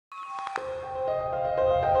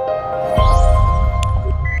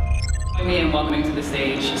the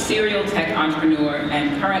stage serial tech entrepreneur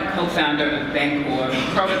and current co-founder of Bancor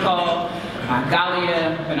Protocol,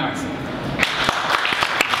 Galia Benartzi.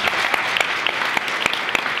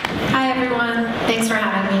 Hi everyone, thanks for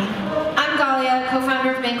having me. I'm Galia,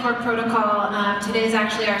 co-founder of Bancor Protocol. Today is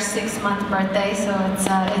actually our 6-month birthday, so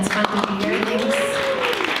it's fun to be here. Thanks.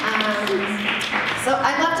 So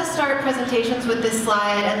I'd love to start presentations with this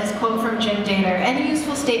slide and this quote from Jim Dator. Any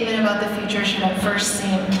useful statement about the future should at first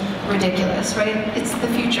seem ridiculous, right? It's the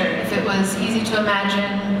future. If it was easy to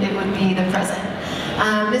imagine, it would be the present.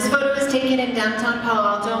 This photo was taken in downtown Palo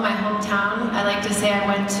Alto, my hometown. I like to say I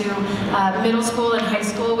went to middle school and high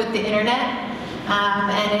school with the internet.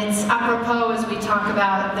 And it's apropos as we talk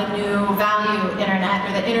about the new value internet,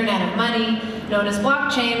 or the internet of money, known as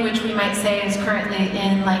blockchain, which we might say is currently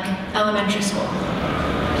in like elementary school.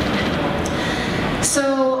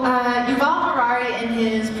 So Yuval Harari, in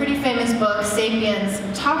his pretty famous book, Sapiens,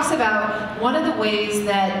 talks about one of the ways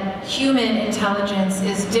that human intelligence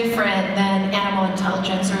is different than animal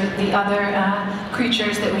intelligence or the other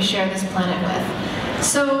creatures that we share this planet with.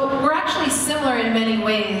 So we're actually similar in many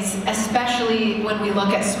ways, especially when we look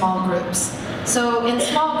at small groups. So in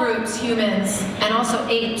small groups, humans and also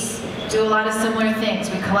apes do a lot of similar things.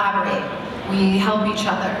 We collaborate, we help each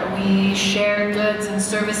other, we share goods and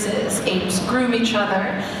services, apes groom each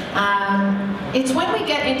other. It's when we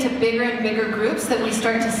get into bigger and bigger groups that we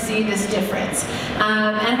start to see this difference.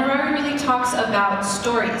 And Harari really talks about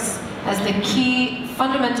stories as the key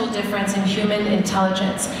fundamental difference in human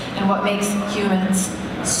intelligence and what makes humans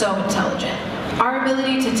so intelligent. Our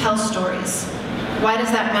ability to tell stories. Why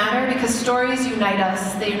does that matter? Because stories unite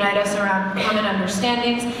us. They unite us around common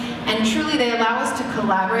understandings, and truly they allow us to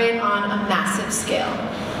collaborate on a massive scale.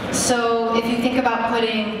 So if you think about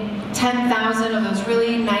putting 10,000 of those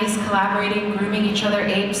really nice collaborating, grooming each other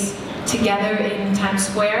apes together in Times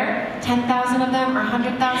Square, 10,000 of them or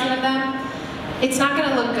 100,000 of them, it's not going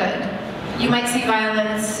to look good. You might see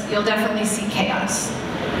violence, you'll definitely see chaos.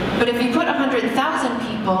 But if you put 100,000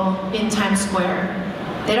 people in Times Square,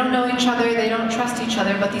 they don't know each other, they don't trust each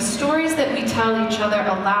other, but these stories that we tell each other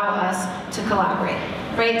allow us to collaborate,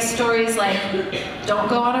 right? Stories like, don't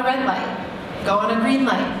go on a red light, go on a green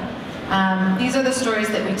light. These are the stories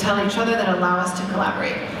that we tell each other that allow us to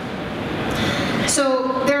collaborate.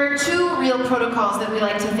 So there are two real protocols that we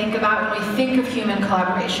like to think about when we think of human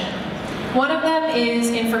collaboration. One of them is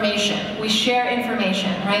information. We share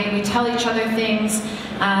information, right? We tell each other things.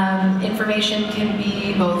 Information can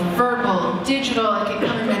be both verbal, digital, it can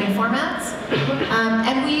come in many formats.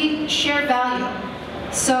 And we share value.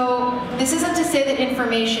 So this isn't to say that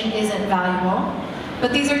information isn't valuable,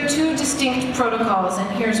 but these are two distinct protocols, and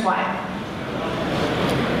here's why.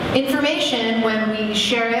 Information, when we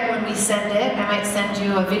share it, when we send it, I might send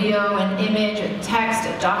you a video, an image, a text,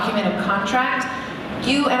 a document, a contract,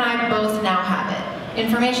 you and I both now have it.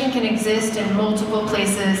 Information can exist in multiple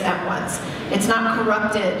places at once. It's not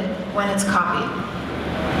corrupted when it's copied.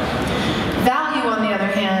 Value, on the other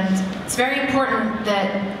hand, it's very important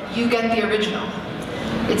that you get the original.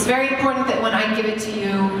 It's very important that when I give it to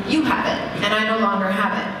you, you have it, and I no longer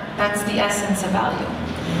have it. That's the essence of value.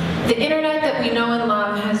 The internet that we know and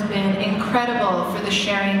love has been incredible for the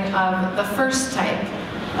sharing of the first type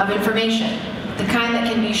of information. The kind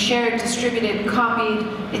that can be shared, distributed, copied.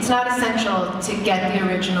 It's not essential to get the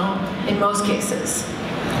original in most cases.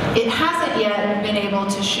 It hasn't yet been able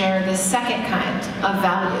to share the second kind of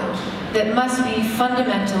value that must be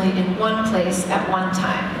fundamentally in one place at one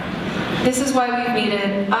time. This is why we've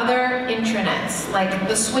needed other intranets, like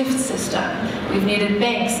the SWIFT system. We've needed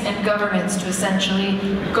banks and governments to essentially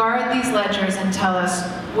guard these ledgers and tell us,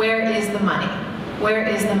 where is the money? Where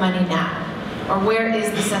is the money now? Or where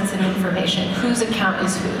is the sensitive information? Whose account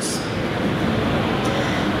is whose?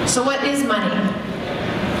 So what is money?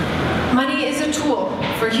 Money is a tool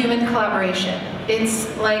for human collaboration.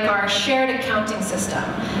 It's like our shared accounting system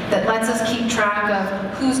that lets us keep track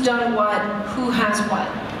of who's done what, who has what,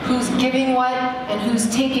 who's giving what, and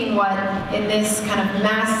who's taking what in this kind of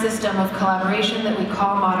mass system of collaboration that we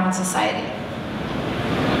call modern society.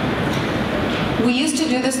 We used to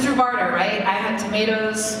do this through barter, right? I had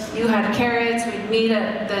tomatoes, you had carrots, we'd meet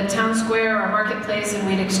at the town square or marketplace and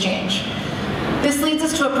we'd exchange. This leads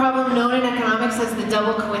us to a problem known in economics as the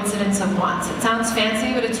double coincidence of wants. It sounds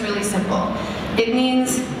fancy, but it's really simple. It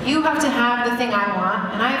means you have to have the thing I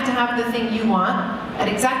want, and I have to have the thing you want at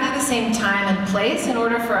exactly the same time and place in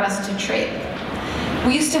order for us to trade.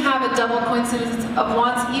 We used to have a double coincidence of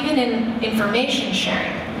wants even in information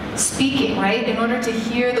sharing. speaking, right? In order to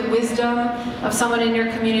hear the wisdom of someone in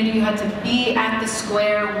your community, you had to be at the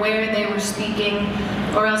square where they were speaking,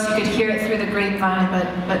 or else you could hear it through the grapevine,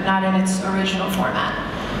 but not in its original format.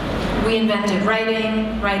 We invented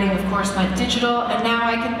writing. Writing, of course, went digital, and now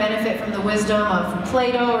I can benefit from the wisdom of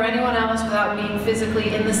Plato or anyone else without being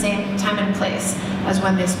physically in the same time and place as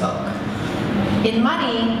when they spoke. In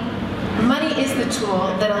money, money is the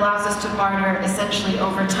tool that allows us to barter essentially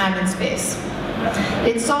over time and space.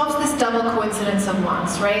 It solves this double coincidence of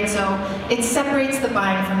wants, right? So it separates the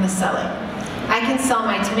buying from the selling. I can sell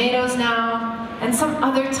my tomatoes now, and some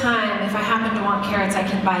other time, if I happen to want carrots, I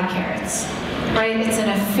can buy carrots, right? It's an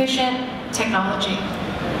efficient technology.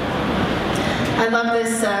 I love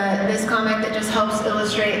this comic that just helps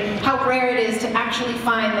illustrate how rare it is to actually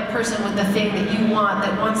find the person with the thing that you want,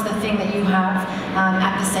 that wants the thing that you have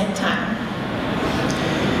at the same time.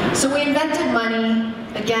 So we invented money.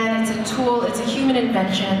 Again, it's a tool, it's a human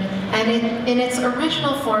invention, and in its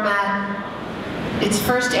original format, its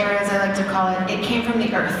first era, as I like to call it, it came from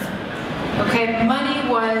the earth. Okay, money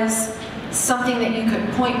was something that you could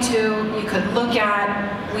point to, you could look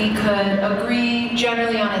at, we could agree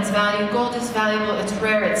generally on its value. Gold is valuable, it's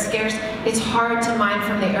rare, it's scarce, it's hard to mine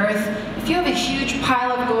from the earth. If you have a huge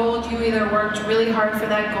pile of gold, you either worked really hard for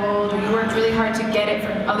that gold or you worked really hard to get it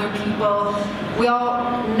from other people. We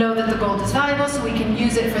all know that the gold is valuable, so we can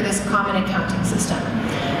use it for this common accounting system.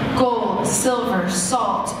 Gold, silver,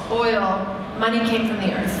 salt, oil, money came from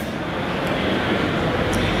the earth.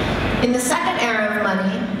 In the second era of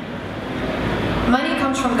money, money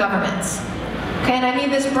comes from governments. Okay, and I mean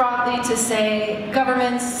this broadly to say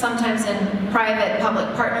governments, sometimes in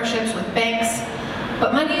private-public partnerships with banks,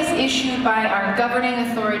 but money is issued by our governing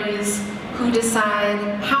authorities who decide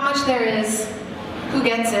how much there is, who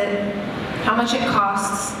gets it, how much it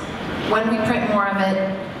costs, when we print more of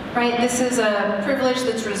it, right? This is a privilege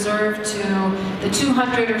that's reserved to the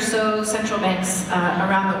 200 or so central banks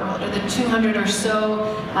around the world, or the 200 or so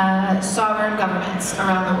sovereign governments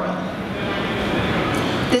around the world.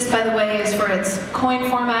 This, by the way, is for its coin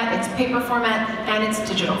format, its paper format, and its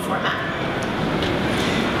digital format.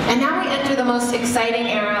 And now we enter the most exciting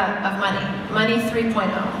era of money, Money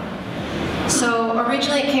 3.0. So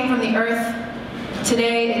originally it came from the earth.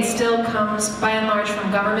 Today it still comes, by and large,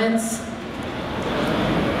 from governments.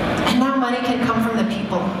 And now money can come from the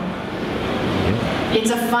people.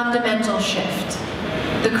 It's a fundamental shift.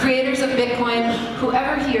 The creators of Bitcoin,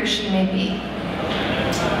 whoever he or she may be,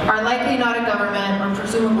 are likely not a government, or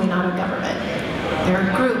presumably not a government.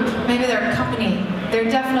 They're a group, maybe they're a company. They're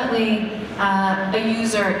definitely a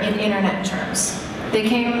user in internet terms. They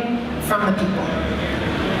came from the people.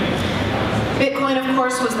 Bitcoin, of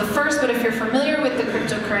course, was the first, but if you're familiar with the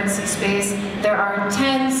cryptocurrency space, there are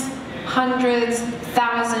tens, hundreds,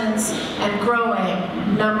 thousands, and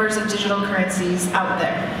growing numbers of digital currencies out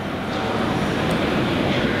there.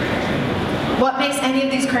 What makes any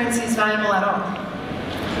of these currencies valuable at all?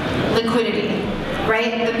 Liquidity,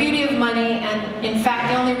 right? The beauty of money, and in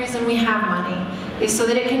fact the only reason we have money, is so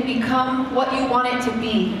that it can become what you want it to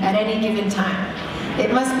be at any given time.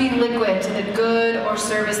 It must be liquid to the good or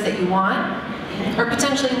service that you want, or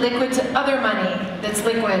potentially liquid to other money that's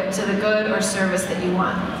liquid to the good or service that you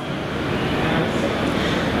want.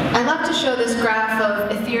 I love to show this graph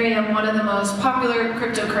of Ethereum, one of the most popular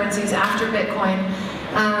cryptocurrencies after Bitcoin,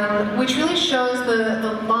 which really shows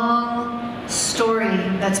the long story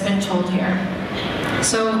that's been told here.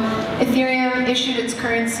 So Ethereum issued its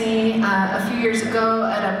currency a few years ago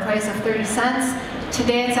at a price of 30 cents.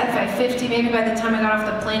 Today it's at 550. Maybe by the time I got off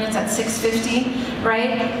the plane it's at 650,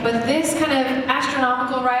 right? But this kind of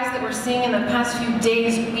astronomical rise that we're seeing in the past few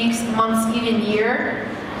days, weeks, months, even year,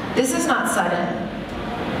 this is not sudden.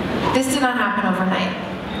 This did not happen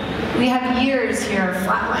overnight. We have years here of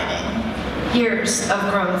flatlining, years of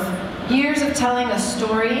growth, years of telling a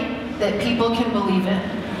story that people can believe in,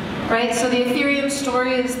 right? So the Ethereum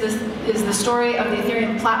story is the story of the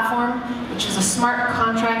Ethereum platform, which is a smart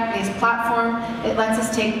contract-based platform. It lets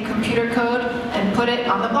us take computer code and put it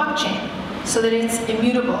on the blockchain so that it's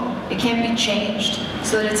immutable, it can't be changed,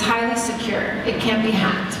 so that it's highly secure, it can't be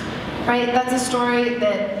hacked, right? That's a story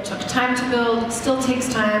that took time to build, still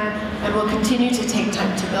takes time, and will continue to take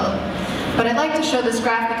time to build. But I'd like to show this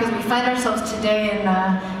graph because we find ourselves today in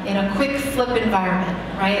a quick flip environment,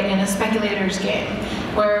 right? In a speculator's game,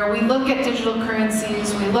 where we look at digital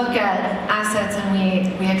currencies, we look at assets,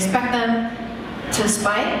 and we expect them to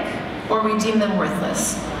spike, or we deem them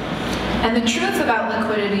worthless. And the truth about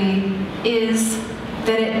liquidity is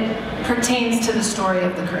that it pertains to the story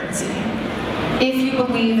of the currency. If you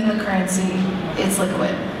believe in the currency, it's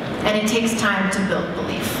liquid, and it takes time to build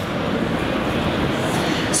belief.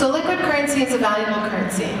 So liquid currency is a valuable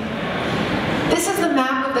currency. This is the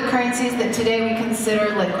map of the currencies that today we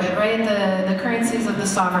consider liquid, right? The currencies of the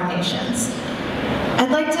sovereign nations. I'd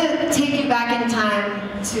like to take you back in time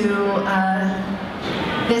to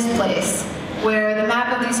this place, where the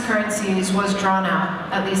map of these currencies was drawn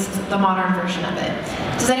out, at least the modern version of it.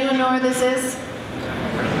 Does anyone know where this is?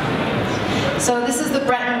 So this is the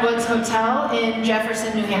Bretton Woods Hotel in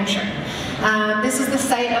Jefferson, New Hampshire. This is the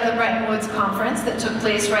site of the Bretton Woods Conference that took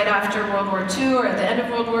place right after World War II, or at the end of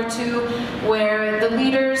World War II, where the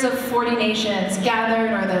leaders of 40 nations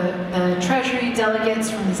gathered, or the treasury delegates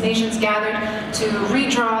from these nations gathered to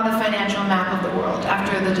redraw the financial map of the world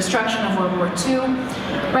after the destruction of World War II,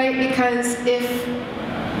 right? Because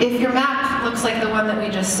if your map looks like the one that we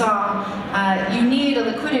just saw, you need a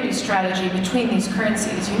liquidity strategy between these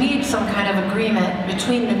currencies. You need some kind of agreement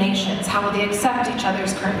between the nations. How will they accept each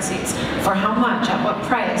other's currencies? For how much? At what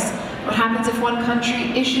price? What happens if one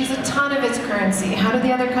country issues a ton of its currency? How do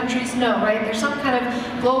the other countries know, right? There's some kind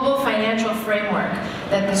of global financial framework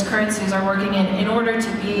that these currencies are working in order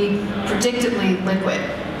to be predictably liquid.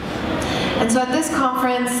 And so at this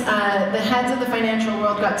conference, the heads of the financial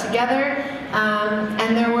world got together,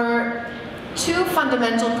 and there were two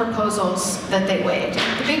fundamental proposals that they weighed.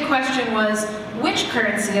 The big question was, which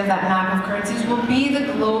currency of that map of currencies will be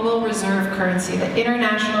the global reserve currency, the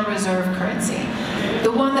international reserve currency?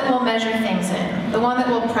 The one that we'll measure things in, the one that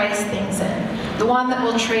we'll price things in, the one that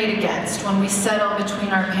we'll trade against when we settle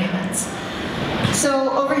between our payments.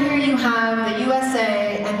 So over here you have the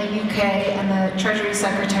USA and the UK and the Treasury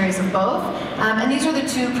Secretaries of both. And these are the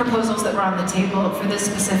two proposals that were on the table for this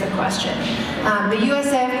specific question. The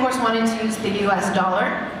USA, of course, wanted to use the US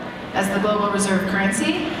dollar as the global reserve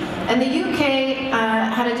currency. And the UK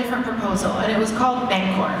had a different proposal, and it was called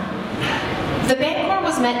Bancor. The Bancor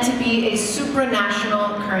was meant to be a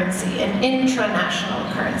supranational currency, an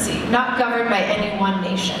intranational currency, not governed by any one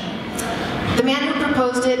nation. The man who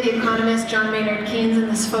proposed it, the economist John Maynard Keynes in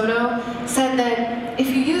this photo, said that if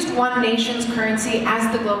you used one nation's currency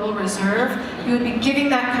as the global reserve, you would be giving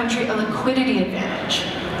that country a liquidity advantage.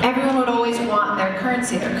 Everyone would always want their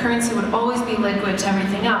currency. Their currency would always be liquid to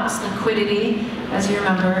everything else. Liquidity, as you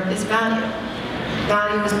remember, is value.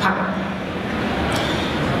 Value is power.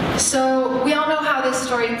 So we all know how this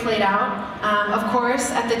story played out. Of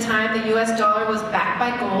course, at the time, the US dollar was backed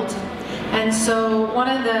by gold. And so one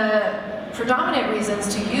of the predominant reasons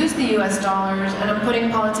to use the US dollars, and I'm putting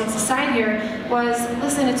politics aside here, was,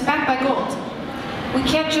 listen, it's backed by gold. We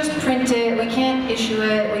can't just print it, we can't issue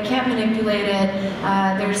it, we can't manipulate it.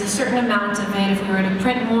 There's a certain amount of it. If we were to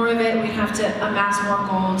print more of it, we'd have to amass more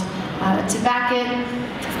gold to back it.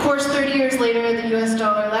 Of course, 30 years later, the US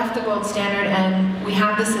dollar left the gold standard, and we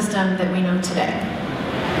have the system that we know today.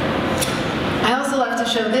 I also love to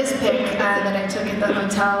show this pic that I took at the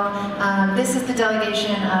hotel. This is the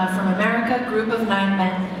delegation from America, group of 9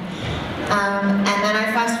 men. And then I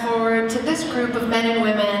fast forward to this group of men and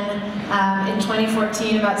women in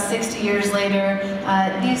 2014, about 60 years later.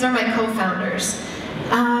 These are my co-founders.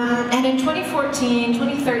 And in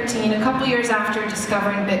 2013, a couple years after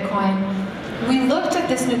discovering Bitcoin, we looked at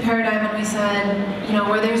this new paradigm and we said, you know,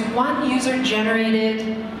 where there's one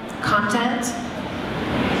user-generated content,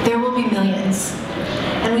 there will be millions.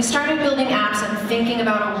 And we started building apps and thinking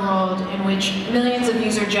about a world in which millions of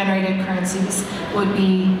user-generated currencies would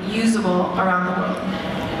be usable around the world.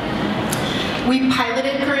 We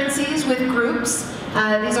piloted currencies with groups.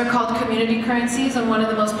 These are called community currencies, and one of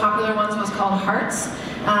the most popular ones was called Hearts.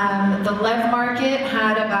 The Lev market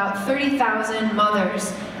had about 30,000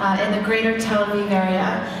 mothers in the greater Tel Aviv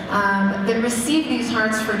area that received these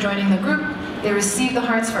hearts for joining the group. They received the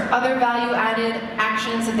hearts for other value-added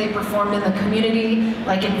actions that they performed in the community,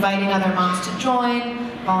 like inviting other moms to join,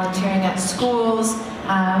 volunteering at schools,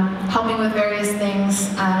 helping with various things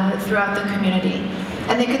throughout the community.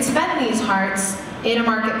 And they could spend these hearts in a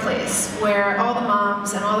marketplace where all the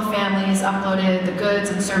moms and all the families uploaded the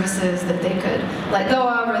goods and services that they could let go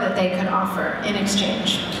of or that they could offer in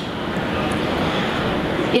exchange.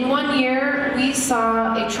 In 1 year, we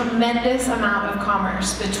saw a tremendous amount of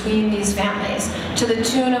commerce between these families, to the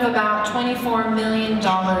tune of about $24 million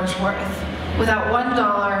worth, without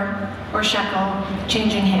 $1 or shekel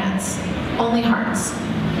changing hands, only hearts.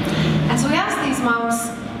 And so we asked these moms,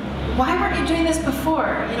 why weren't you doing this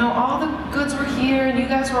before? You know, all the goods were here, and you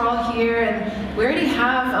guys were all here, and we already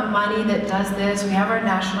have a money that does this, we have our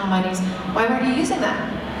national monies, why weren't you using that?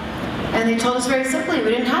 And they told us very simply,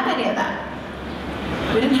 we didn't have any of that.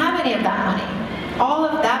 We didn't have any of that money. All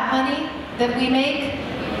of that money that we make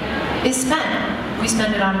is spent. We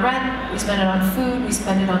spend it on rent, we spend it on food, we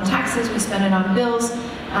spend it on taxes, we spend it on bills.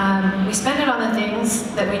 We spend it on the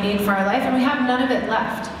things that we need for our life, and we have none of it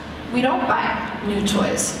left. We don't buy new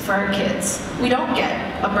toys for our kids. We don't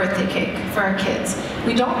get a birthday cake for our kids.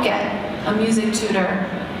 We don't get a music tutor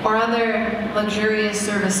or other luxurious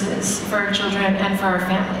services for our children and for our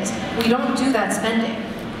families. We don't do that spending.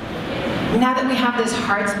 Now that we have this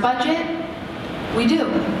hearts budget, we do.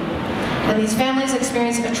 And these families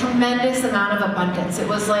experience a tremendous amount of abundance. It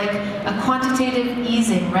was like a quantitative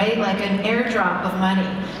easing, right? Like an airdrop of money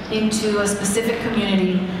into a specific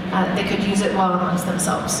community. They could use it well amongst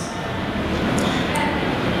themselves.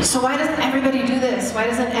 So why doesn't everybody do this? Why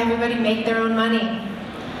doesn't everybody make their own money?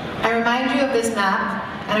 I remind you of this map,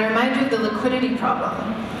 and I remind you of the liquidity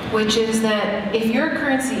problem, which is that if your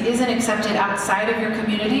currency isn't accepted outside of your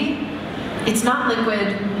community, it's not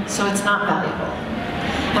liquid, so it's not valuable.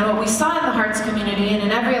 And what we saw in the Hearts community and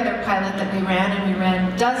in every other pilot that we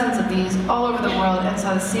ran dozens of these all over the world and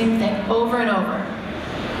saw the same thing over and over,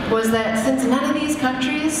 was that since none of these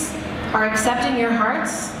countries are accepting your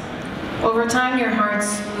hearts, over time your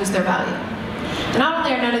hearts lose their value. And not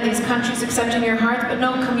only are none of these countries accepting your hearts, but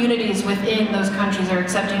no communities within those countries are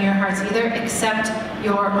accepting your hearts either, except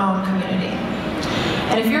your own community.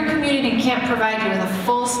 And if your community can't provide you with a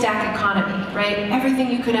full stack economy, right,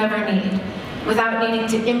 everything you could ever need, without needing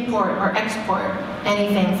to import or export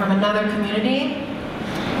anything from another community,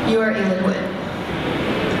 you are illiquid.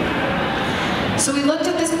 So we looked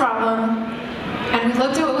at this problem, and we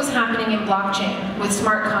looked at what was happening in blockchain with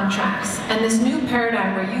smart contracts, and this new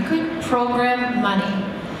paradigm where you could program money.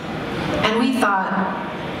 And we thought,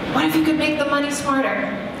 what if you could make the money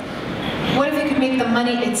smarter? What if you could make the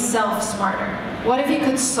money itself smarter? What if you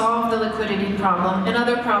could solve the liquidity problem and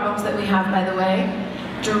other problems that we have, by the way,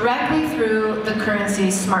 directly through the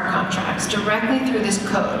currency's smart contracts, directly through this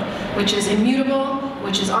code, which is immutable,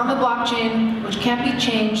 which is on the blockchain, which can't be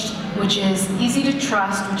changed, which is easy to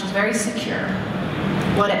trust, which is very secure.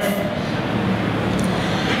 What if?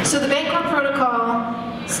 So the Bancor protocol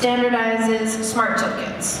standardizes smart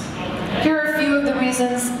tokens. Here are a few of the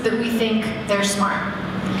reasons that we think they're smart.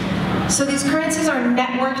 So these currencies are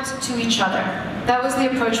networked to each other. That was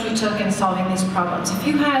the approach we took in solving these problems. If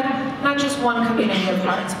you had not just one community of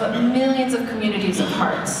hearts, but millions of communities of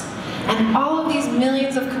hearts, and all of these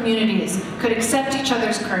millions of communities could accept each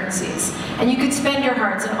other's currencies, and you could spend your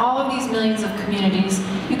hearts in all of these millions of communities,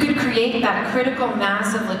 you could create that critical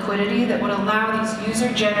mass of liquidity that would allow these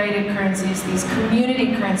user-generated currencies, these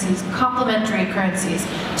community currencies, complementary currencies,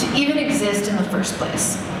 to even exist in the first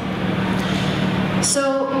place.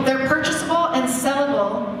 So they're purchasable and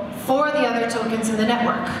sellable for the other tokens in the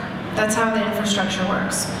network. That's how the infrastructure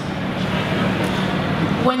works.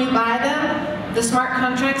 When you buy them, the smart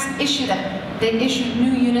contracts issue them. They issue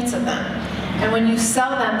new units of them. And when you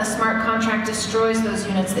sell them, the smart contract destroys those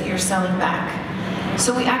units that you're selling back.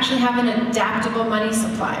 So we actually have an adaptable money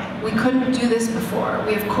supply. We couldn't do this before.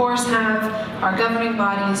 We of course have our governing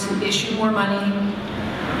bodies who issue more money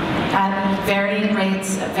at varying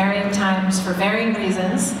rates, at varying times, for varying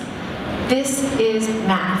reasons. This is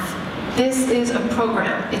math. This is a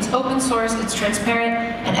program. It's open source, it's transparent,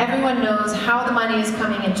 and everyone knows how the money is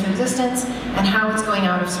coming into existence and how it's going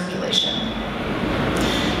out of circulation.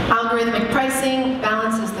 Algorithmic pricing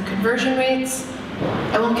balances the conversion rates.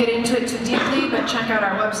 I won't get into it too deeply, but check out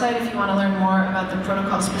our website if you want to learn more about the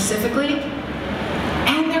protocol specifically.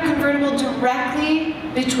 And they're convertible directly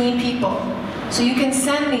between people. So you can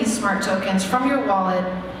send these smart tokens from your wallet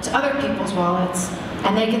to other people's wallets,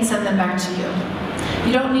 and they can send them back to you.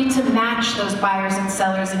 You don't need to match those buyers and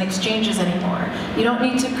sellers in exchanges anymore. You don't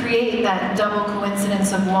need to create that double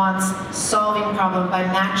coincidence of wants solving problem by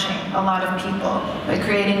matching a lot of people, by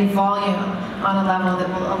creating volume on a level that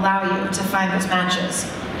will allow you to find those matches.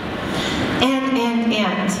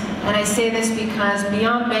 And I say this because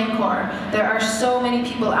beyond Bancor, there are so many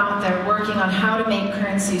people out there working on how to make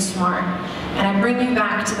currency smart. And I bring you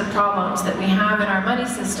back to the problems that we have in our money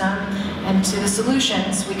system and to the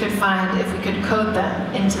solutions we could find if we could code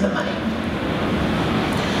them into the money.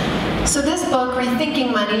 So this book,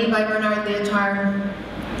 Rethinking Money by Bernard Lietaer,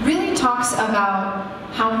 really talks about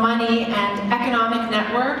how money and economic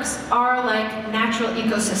networks are like natural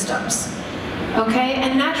ecosystems. Okay,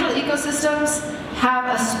 and natural ecosystems have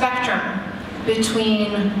a spectrum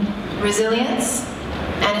between resilience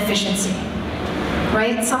and efficiency,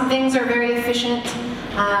 right? Some things are very efficient,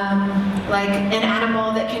 like an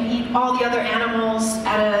animal that can eat all the other animals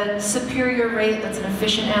at a superior rate, that's an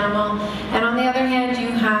efficient animal. And on the other hand, you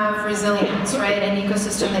have resilience, right? An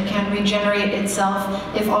ecosystem that can regenerate itself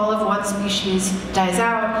if all of one species dies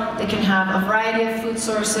out. They can have a variety of food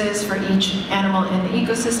sources for each animal in the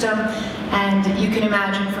ecosystem, and you can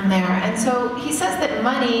imagine from there. And so he says that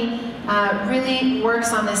money really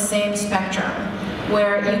works on this same spectrum,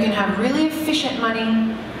 where you can have really efficient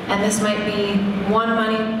money, and this might be one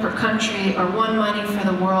money per country or one money for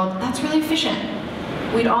the world. That's really efficient.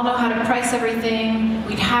 We'd all know how to price everything.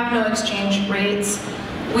 We'd have no exchange rates.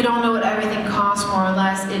 We'd all know what everything costs, more or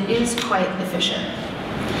less. It is quite efficient.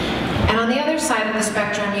 And on the other side of the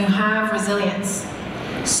spectrum, you have resilience.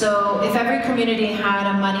 So if every community had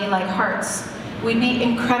a money like hearts, we'd be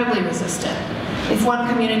incredibly resistant. If one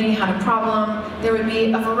community had a problem, there would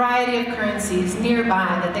be a variety of currencies nearby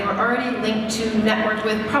that they were already linked to, networked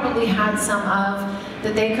with, probably had some of,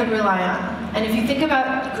 that they could rely on. And if you think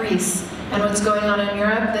about Greece and what's going on in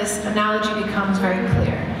Europe, this analogy becomes very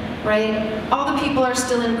clear, right? All the people are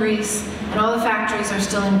still in Greece, and all the factories are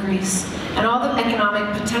still in Greece, and all the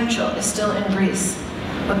economic potential is still in Greece.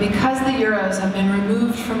 But because the euros have been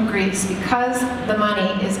removed from Greece, because the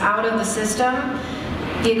money is out of the system,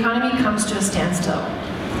 the economy comes to a standstill.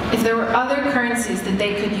 If there were other currencies that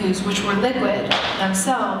they could use, which were liquid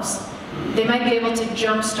themselves, they might be able to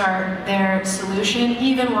jumpstart their solution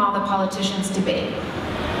even while the politicians debate.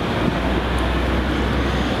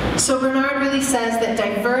 So Bernard really says that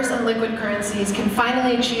diverse and liquid currencies can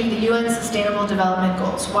finally achieve the UN Sustainable Development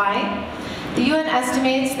Goals. Why? The UN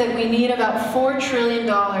estimates that we need about $4 trillion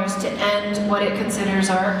to end what it considers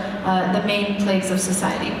are the main plagues of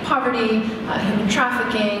society. Poverty, human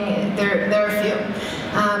trafficking, there are a few.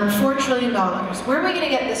 $4 trillion. Where are we going to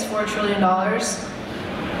get this $4 trillion?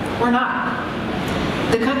 We're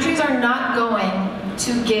not. The countries are not going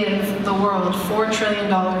to give the world $4 trillion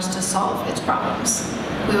to solve its problems.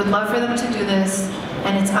 We would love for them to do this,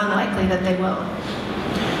 and it's unlikely that they will.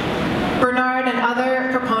 Bernard and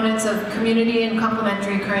other proponents of community and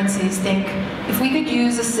complementary currencies think if we could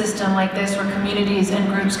use a system like this where communities and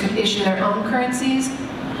groups could issue their own currencies,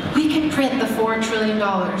 we could print the $4 trillion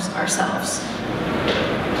ourselves.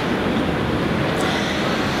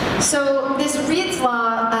 So this Reed's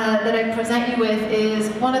law that I present you with is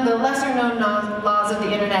one of the lesser known laws of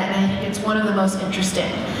the internet, and I think it's one of the most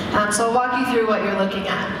interesting. So I'll walk you through what you're looking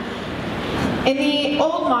at. In the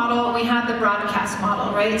old model, we had the broadcast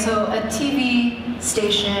model, right? So a TV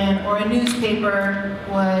station or a newspaper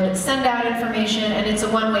would send out information, and it's a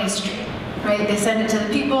one-way street, right? They send it to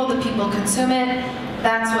the people consume it,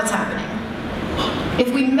 that's what's happening.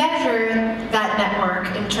 If we measure that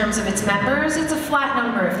network in terms of its members, it's a flat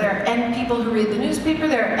number. If there are N people who read the newspaper,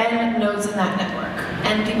 there are N nodes in that network.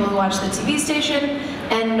 N people who watch the TV station,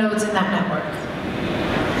 N nodes in that network.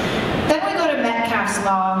 Then we go to Metcalfe's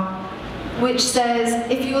law, which says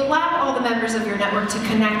if you allow all the members of your network to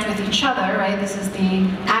connect with each other, right, this is the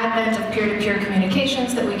advent of peer-to-peer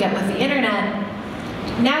communications that we get with the internet,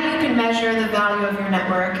 now you can measure the value of your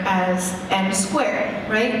network as N squared,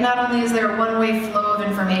 right? Not only is there a one-way flow of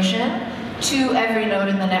information to every node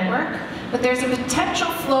in the network, but there's a potential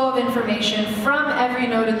flow of information from every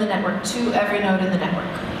node in the network to every node in the network.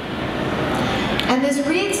 And this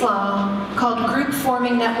Reed's law, called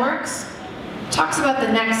group-forming networks, talks about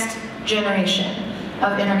the next generation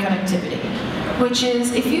of interconnectivity, which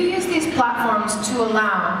is if you use these platforms to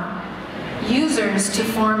allow users to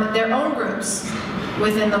form their own groups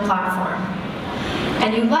within the platform,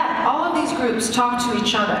 and you let all of these groups talk to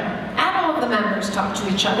each other, and all of the members talk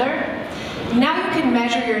to each other, now you can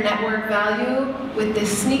measure your network value with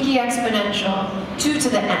this sneaky exponential 2 to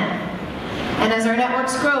the n. And as our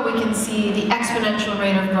networks grow, we can see the exponential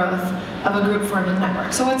rate of growth of a group-forming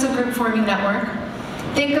network. So what's a group-forming network?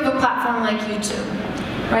 Think of a platform like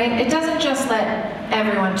YouTube, right? It doesn't just let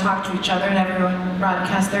everyone talk to each other and everyone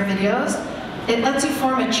broadcast their videos. It lets you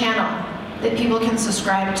form a channel that people can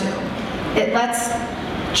subscribe to. It lets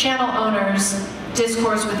channel owners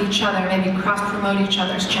discourse with each other, maybe cross-promote each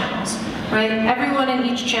other's channels, right? Everyone in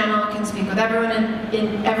each channel can speak with everyone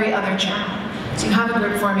in every other channel. So you have a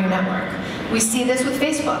group-forming network. We see this with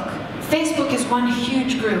Facebook. Facebook is one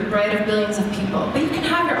huge group, right, of billions of people. But you can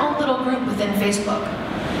have your own little group within Facebook.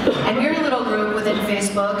 And your little group within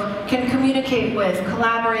Facebook can communicate with,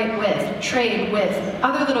 collaborate with, trade with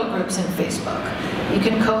other little groups in Facebook. You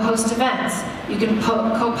can co-host events. You can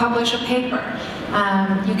co-publish a paper.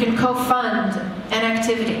 You can co-fund an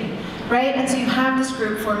activity, right? And so you have this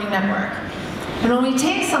group-forming network. And when we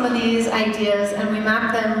take some of these ideas and we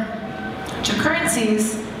map them to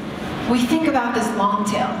currencies, we think about this long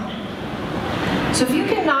tail. So if you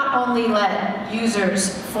can not only let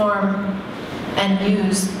users form and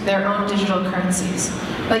use their own digital currencies,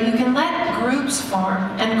 but you can let groups form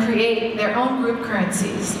and create their own group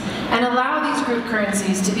currencies and allow these group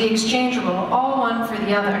currencies to be exchangeable, all one for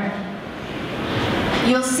the other,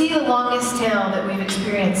 you'll see the longest tail that we've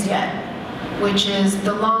experienced yet, which is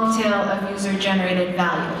the long tail of user-generated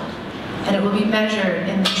value. And it will be measured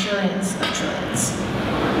in the trillions of trillions.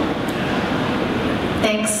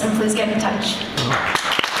 Thanks, and please get in touch.